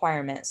it's a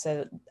requirement.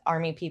 So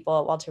Army people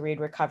at Walter Reed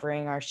were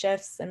covering our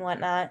shifts and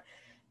whatnot,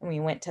 and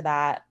we went to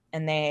that,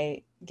 and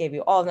they gave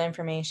you all the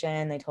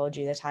information. They told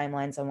you the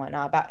timelines and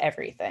whatnot about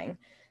everything.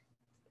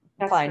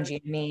 Flying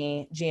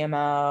GME,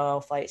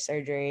 GMO, flight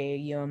surgery,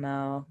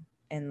 UMO,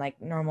 and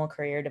like normal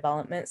career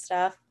development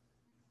stuff.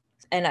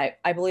 And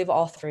I believe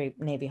all 3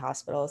 Navy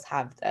hospitals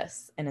have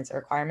this, and it's a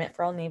requirement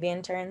for all Navy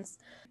interns.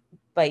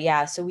 But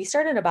yeah, so we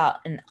started about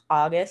in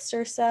August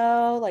or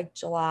so, like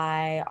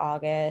July,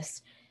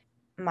 August.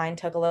 Mine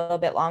took a little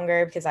bit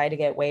longer because I had to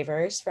get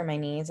waivers for my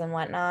knees and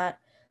whatnot.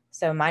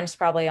 So mine's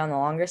probably on the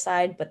longer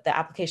side, but the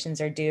applications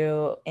are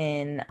due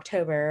in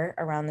October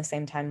around the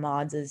same time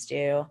mods is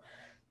due.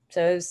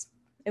 So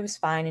it was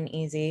fine and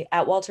easy.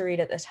 At Walter Reed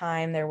at the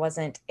time, there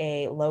wasn't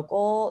a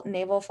local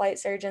naval flight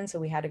surgeon, so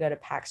we had to go to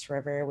Pax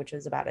River, which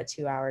was about a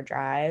 2-hour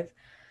drive.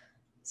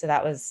 So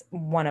that was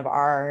one of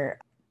our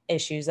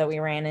issues that we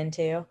ran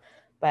into.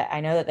 But I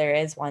know that there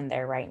is one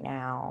there right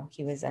now.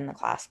 He was in the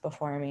class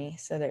before me.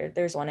 So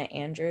there's one at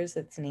Andrews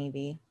that's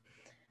Navy.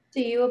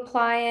 Do you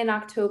apply in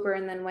October,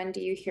 and then when do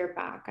you hear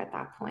back at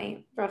that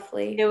point,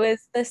 roughly? It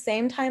was the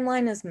same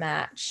timeline as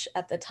Match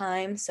at the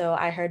time. So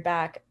I heard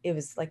back, it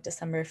was like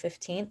December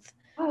 15th.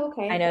 Oh,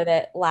 okay. I know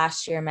that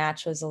last year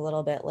Match was a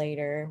little bit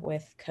later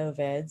with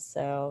COVID.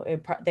 So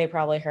they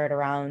probably heard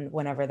around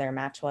whenever their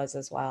match was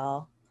as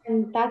well.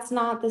 And that's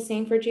not the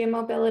same for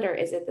GMO billet, or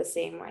is it the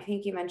same? I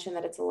think you mentioned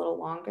that it's a little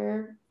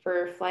longer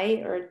for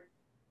flight, or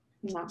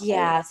not quite.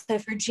 Yeah, so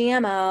for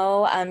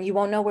GMO, you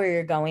won't know where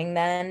you're going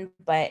then,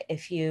 but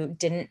if you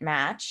didn't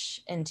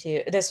match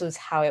into, this was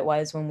how it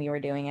was when we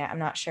were doing it. I'm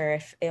not sure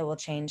if it will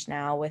change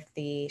now with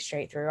the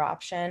straight through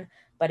option,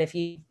 but if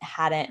you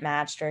hadn't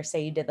matched, or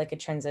say you did like a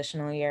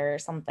transitional year or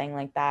something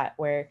like that,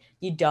 where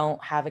you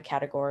don't have a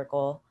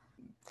categorical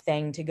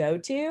thing to go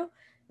to,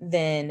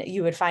 then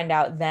you would find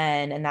out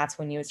then, and that's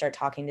when you would start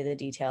talking to the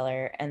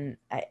detailer. And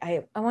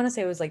I want to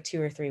say it was like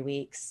 2 or 3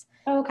 weeks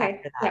Okay.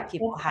 after that, Yeah,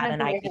 people had an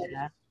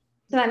idea.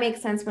 So that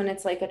makes sense when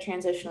it's like a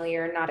transitional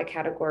year, not a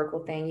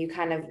categorical thing. You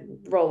kind of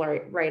roll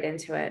right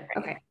into it.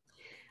 Okay.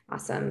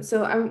 Awesome.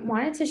 So I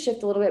wanted to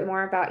shift a little bit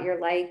more about your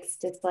likes,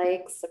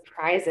 dislikes,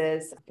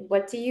 surprises.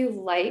 What do you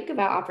like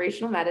about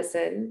operational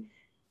medicine?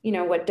 You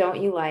know, what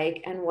don't you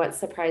like, and what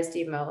surprised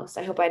you most?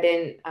 I hope I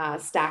didn't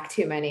stack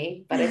too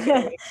many, but I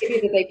give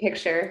you the big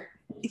picture.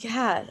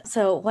 Yeah.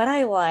 So what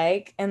I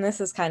like, and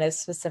this is kind of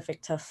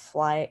specific to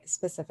flight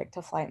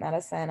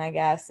medicine, I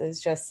guess,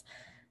 is just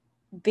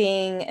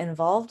being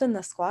involved in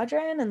the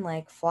squadron and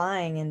like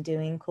flying and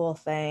doing cool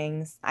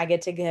things. I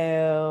get to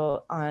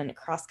go on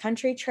cross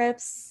country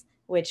trips,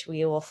 which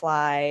we will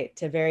fly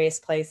to various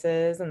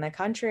places in the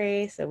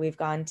country. So we've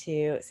gone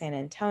to San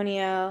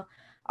Antonio,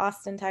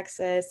 Austin,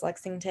 Texas,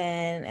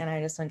 Lexington, and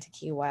I just went to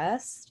Key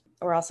West.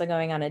 We're also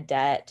going on a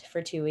DET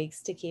for 2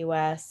 weeks to Key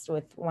West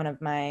with one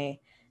of my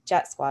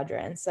jet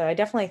squadrons. So I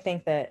definitely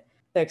think that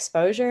the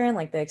exposure and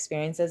like the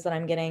experiences that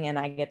I'm getting, and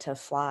I get to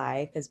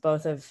fly because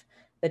both of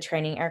the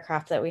training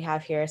aircraft that we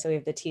have here. So we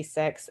have the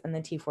T6 and the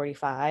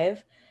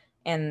T45,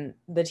 and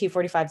the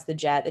T45 is the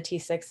jet. The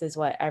T6 is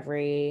what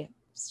every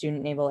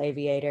student naval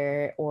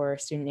aviator or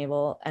student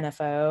naval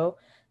NFO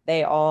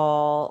They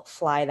all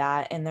fly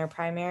that in their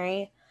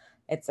primary.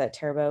 It's a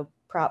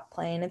turboprop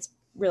plane. It's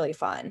really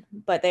fun,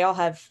 but they all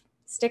have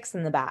sticks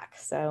in the back.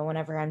 So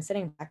whenever I'm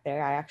sitting back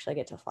there, I actually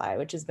get to fly,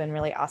 which has been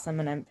really awesome.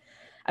 And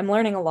I'm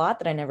learning a lot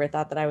that I never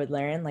thought that I would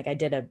learn. Like I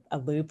did a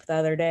loop the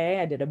other day.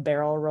 I did a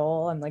barrel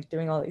roll. I'm like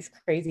doing all these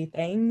crazy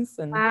things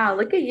and Wow,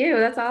 look at you.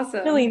 That's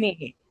really awesome.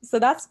 neat. So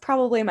that's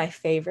probably my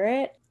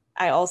favorite.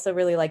 I also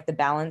really like the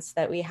balance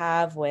that we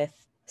have with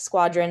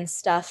squadron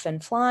stuff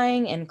and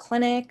flying and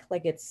clinic.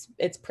 Like it's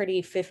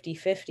pretty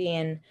 50-50,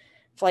 and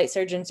flight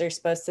surgeons are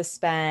supposed to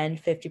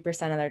spend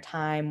 50% of their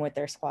time with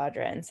their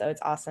squadron. So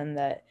it's awesome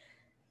that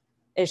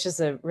it's just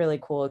a really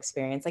cool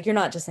experience. Like you're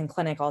not just in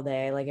clinic all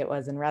day like it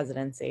was in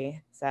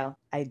residency. So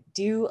I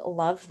do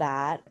love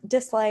that.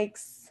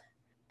 Dislikes,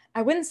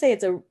 I wouldn't say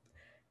it's a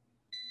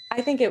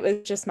I think it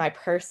was just my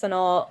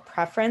personal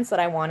preference that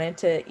I wanted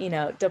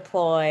to,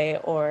 deploy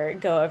or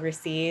go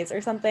overseas or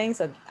something.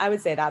 So I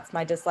would say that's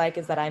my dislike,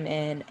 is that I'm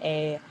in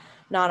a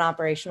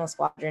non-operational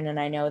squadron and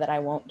I know that I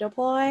won't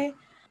deploy.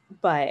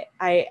 But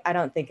I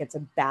don't think it's a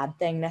bad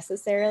thing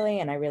necessarily.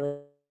 And I really like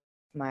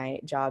my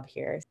job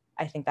here.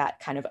 I think that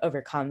kind of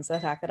overcomes the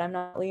fact that I'm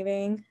not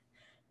leaving.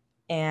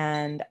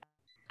 And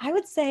I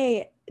would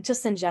say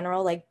just in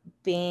general, like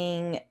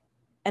being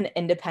an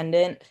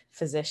independent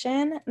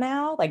physician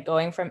now, like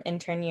going from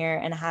intern year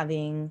and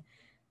having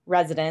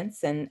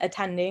residents and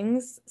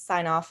attendings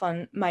sign off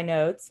on my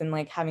notes and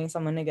like having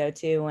someone to go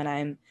to when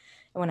I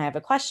have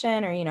a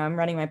question, or I'm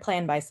running my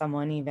plan by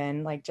someone,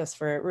 even like just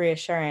for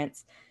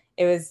reassurance.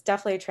 It was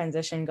definitely a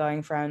transition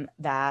going from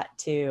that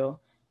to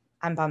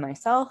I'm by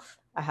myself.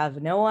 I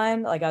have no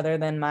one like other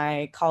than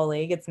my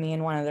colleague. It's me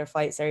and one other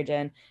flight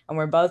surgeon, and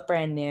we're both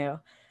brand new.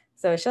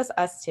 So it's just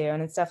us two.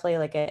 And it's definitely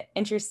like an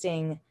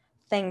interesting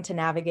thing to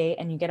navigate.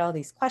 And you get all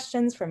these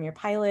questions from your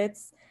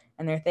pilots,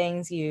 and they're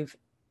things you've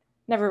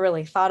never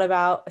really thought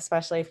about,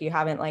 especially if you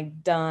haven't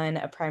like done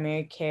a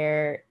primary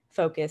care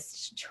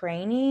focused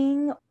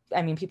training.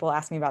 I mean, people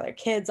ask me about their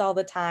kids all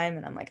the time,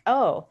 and I'm like,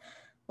 oh,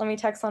 let me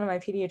text one of my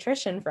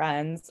pediatrician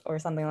friends or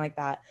something like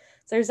that.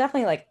 So there's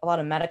definitely like a lot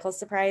of medical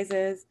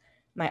surprises.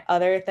 My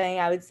other thing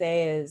I would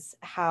say is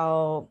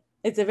how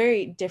it's a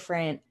very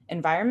different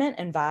environment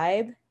and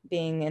vibe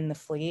being in the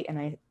fleet.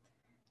 And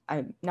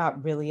I'm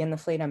not really in the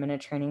fleet. I'm in a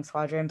training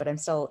squadron, but I'm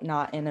still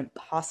not in a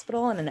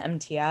hospital in an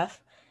MTF.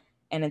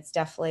 And it's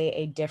definitely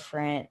a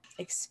different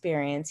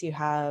experience. You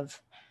have,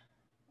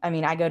 I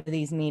mean, I go to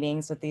these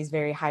meetings with these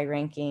very high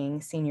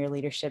ranking senior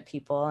leadership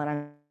people, and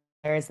I'm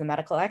there as the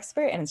medical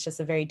expert, and it's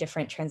just a very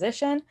different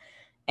transition.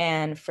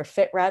 And for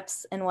fit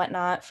reps and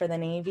whatnot for the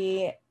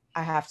Navy,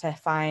 I have to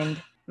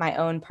find my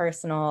own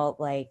personal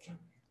like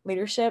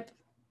leadership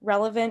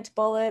relevant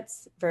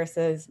bullets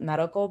versus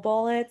medical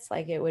bullets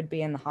like it would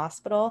be in the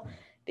hospital,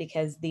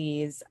 because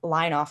these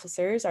line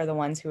officers are the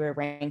ones who are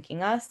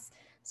ranking us.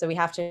 So we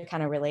have to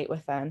kind of relate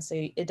with them. So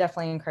it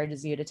definitely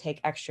encourages you to take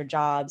extra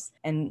jobs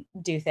and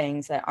do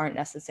things that aren't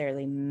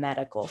necessarily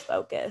medical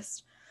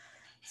focused.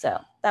 So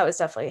that was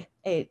definitely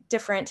a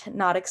different,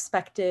 not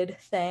expected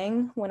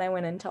thing when I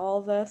went into all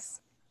of this.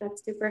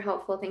 That's super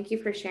helpful. Thank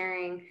you for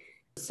sharing.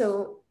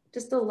 So,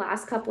 just the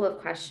last couple of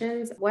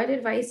questions. What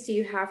advice do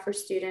you have for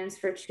students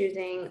for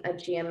choosing a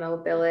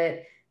GMO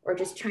billet or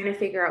just trying to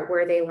figure out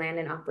where they land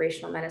in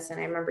operational medicine?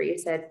 I remember you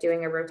said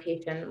doing a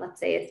rotation. Let's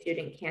say a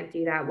student can't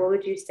do that. What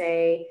would you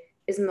say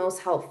is most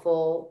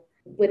helpful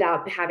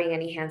without having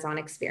any hands-on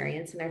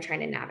experience and they're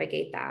trying to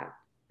navigate that?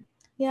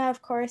 Yeah,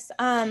 of course.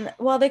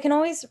 Well, they can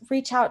always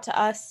reach out to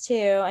us too.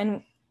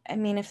 And I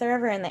mean, if they're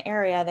ever in the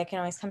area, they can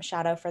always come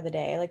shadow for the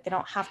day. Like they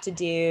don't have to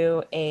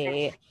do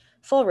a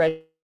full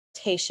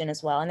rotation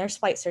as well. And there's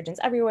flight surgeons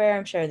everywhere.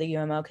 I'm sure the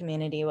UMO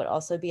community would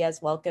also be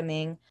as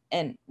welcoming.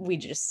 And we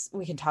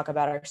can talk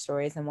about our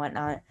stories and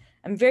whatnot.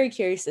 I'm very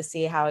curious to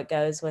see how it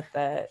goes with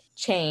the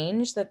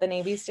change that the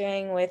Navy's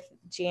doing with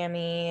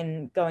GME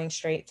and going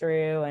straight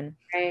through, and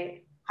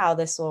Right. how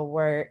this will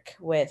work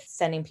with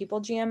sending people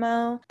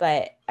GMO.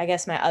 But I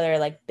guess my other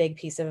like big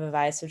piece of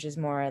advice, which is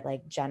more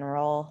like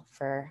general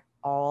for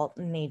all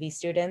Navy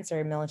students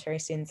or military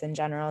students in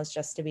general, is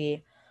just to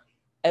be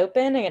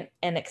open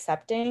and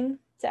accepting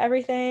to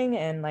everything,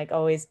 and like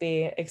always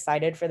be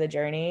excited for the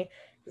journey.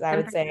 Because I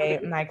would say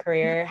my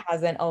career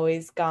hasn't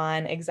always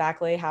gone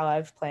exactly how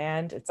I've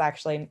planned. It's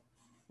actually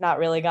not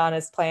really gone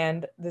as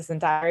planned this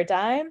entire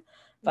time,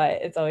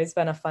 but it's always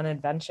been a fun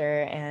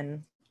adventure.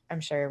 And I'm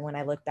sure when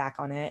I look back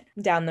on it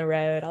down the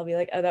road, I'll be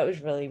like, oh, that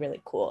was really,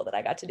 really cool that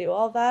I got to do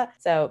all of that.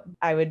 So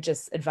I would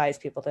just advise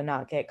people to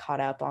not get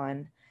caught up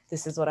on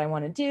this is what I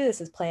want to do.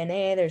 This is plan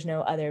A. There's no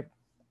other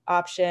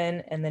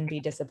option, and then be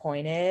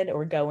disappointed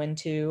or go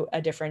into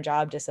a different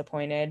job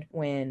disappointed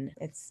when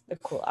it's a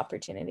cool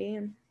opportunity,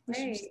 and we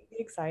should just be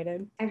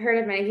excited. I've heard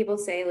of many people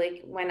say,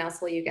 like, when else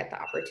will you get the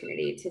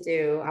opportunity to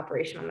do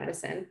operational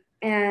medicine?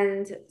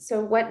 And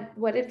so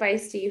what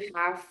advice do you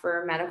have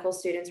for medical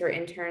students or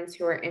interns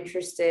who are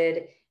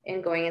interested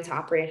in going into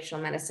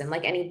operational medicine?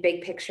 Like any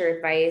big picture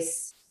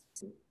advice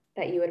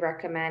that you would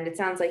recommend? It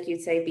sounds like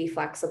you'd say be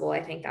flexible.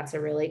 I think that's a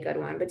really good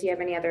one. But do you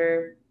have any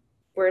other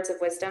words of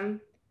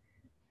wisdom?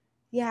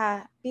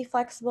 Yeah, be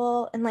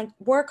flexible and like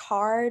work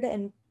hard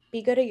and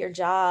be good at your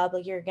job.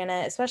 Like you're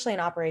gonna, especially in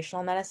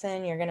operational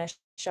medicine, you're gonna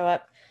show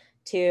up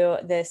to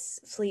this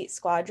fleet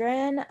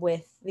squadron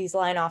with these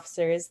line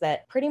officers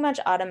that pretty much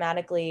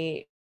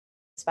automatically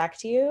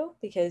respect you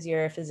because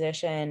you're a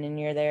physician and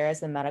you're there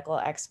as a medical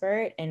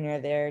expert and you're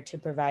there to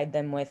provide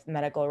them with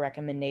medical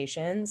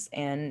recommendations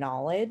and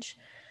knowledge.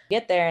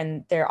 Get there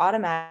and they're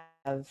automatic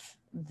of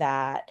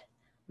that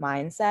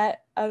mindset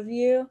of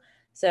you.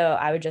 So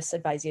I would just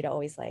advise you to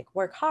always like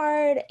work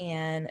hard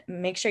and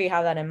make sure you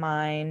have that in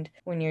mind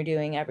when you're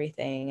doing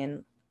everything,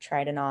 and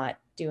try to not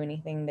do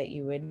anything that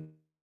you would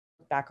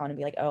look back on and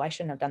be like, oh, I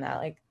shouldn't have done that.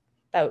 Like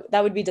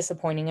that would be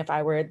disappointing if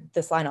I were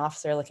this line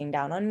officer looking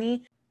down on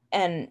me.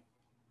 And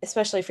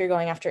especially if you're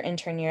going after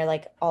intern year,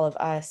 like all of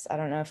us, I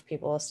don't know if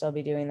people will still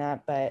be doing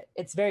that, but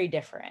it's very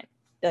different.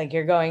 Like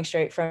you're going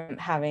straight from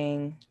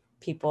having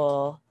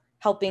people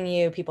helping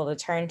you, people to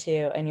turn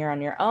to, and you're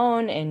on your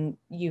own and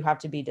you have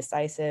to be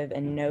decisive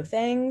and know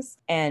things.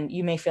 And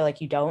you may feel like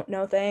you don't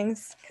know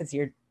things because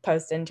you're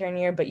post intern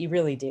year, but you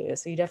really do.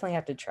 So you definitely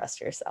have to trust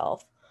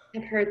yourself.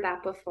 I've heard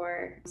that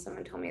before.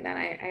 Someone told me that.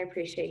 I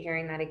appreciate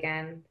hearing that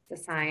again.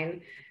 It's a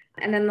sign.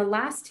 And then the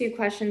last two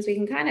questions, we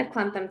can kind of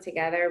clump them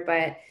together,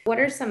 but what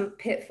are some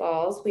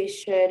pitfalls we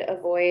should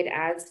avoid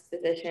as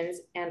physicians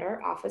and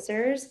or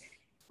officers?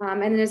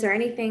 And is there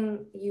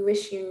anything you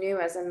wish you knew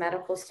as a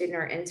medical student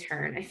or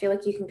intern? I feel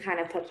like you can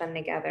kind of put them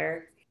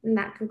together. And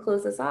that can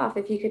close us off.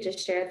 If you could just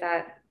share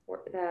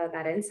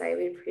that insight,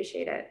 we'd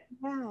appreciate it.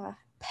 Yeah.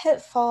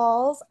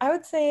 Pitfalls, I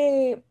would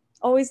say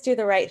always do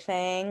the right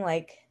thing,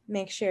 like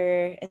make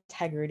sure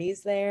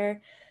integrity's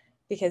there,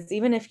 because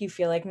even if you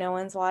feel like no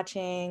one's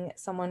watching,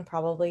 someone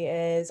probably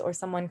is, or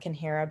someone can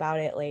hear about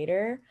it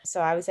later.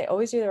 So I would say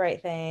always do the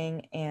right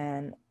thing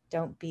and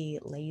don't be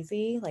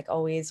lazy. Like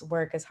always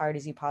work as hard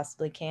as you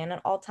possibly can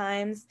at all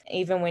times,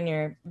 even when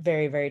you're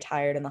very, very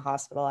tired in the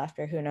hospital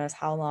after who knows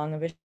how long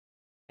of a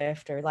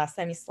shift or last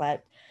time you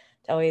slept,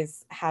 to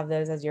always have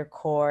those as your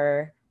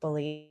core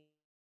belief.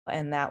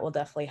 And that will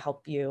definitely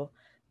help you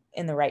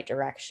in the right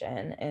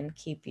direction and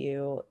keep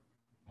you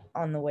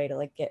on the way to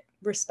like get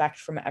respect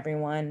from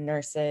everyone,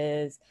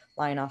 nurses,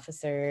 line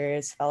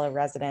officers, fellow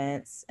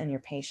residents, and your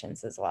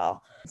patients as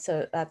well.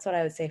 So that's what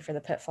I would say for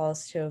the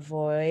pitfalls to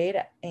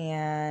avoid.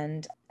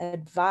 And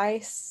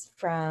advice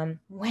from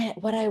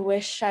what I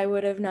wish I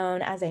would have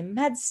known as a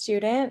med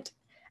student.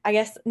 I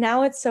guess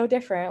now it's so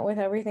different with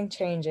everything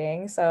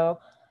changing. So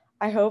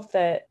I hope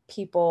that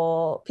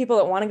people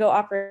that want to go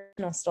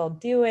operational still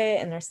do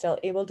it and they're still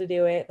able to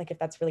do it. Like if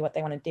that's really what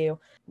they want to do.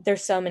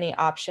 There's so many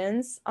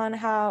options on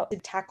how to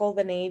tackle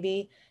the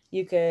Navy.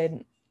 You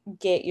could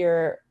get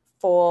your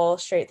full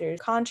straight through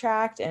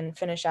contract and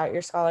finish out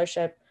your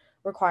scholarship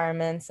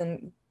requirements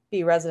and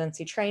be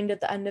residency trained at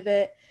the end of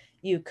it.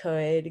 You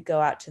could go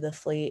out to the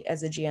fleet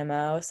as a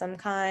GMO of some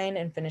kind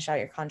and finish out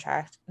your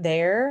contract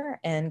there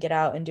and get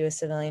out and do a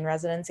civilian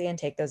residency and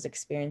take those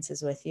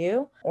experiences with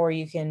you. Or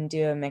you can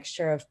do a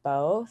mixture of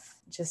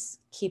both. Just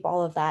keep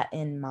all of that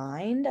in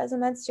mind as a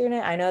med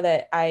student. I know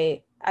that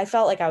I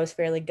felt like I was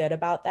fairly good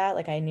about that.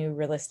 Like I knew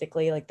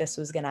realistically like this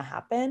was going to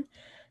happen.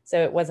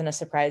 So it wasn't a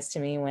surprise to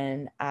me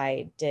when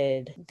I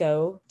did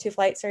go to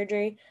flight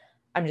surgery.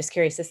 I'm just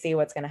curious to see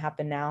what's going to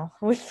happen now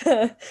with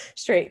the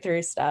straight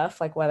through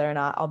stuff, like whether or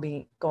not I'll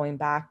be going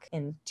back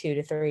in 2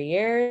 to 3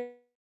 years,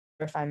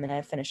 or if I'm going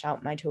to finish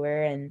out my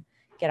tour and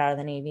get out of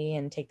the Navy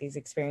and take these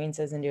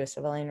experiences and do a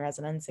civilian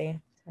residency.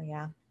 So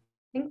yeah.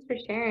 Thanks for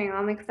sharing.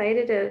 I'm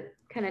excited to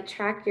kind of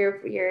track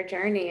your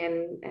journey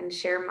and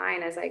share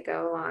mine as I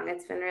go along.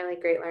 It's been really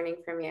great learning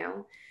from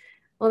you.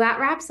 Well, that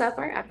wraps up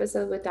our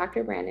episode with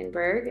Dr.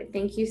 Brandenburg.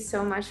 Thank you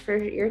so much for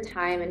your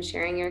time and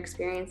sharing your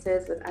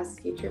experiences with us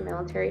future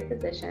military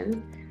physicians.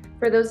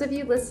 For those of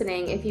you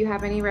listening, if you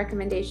have any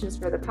recommendations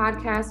for the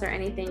podcast or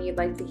anything you'd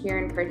like to hear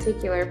in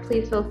particular,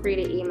 please feel free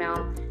to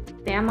email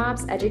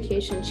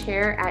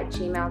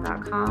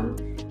famopseducationchair@gmail.com.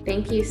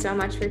 Thank you so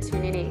much for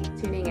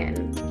tuning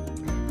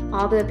in.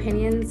 All the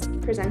opinions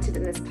presented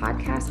in this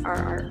podcast are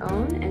our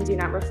own and do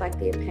not reflect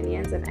the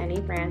opinions of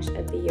any branch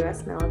of the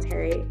U.S.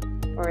 military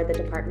or the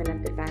Department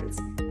of Defense.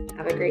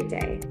 Have a great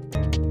day.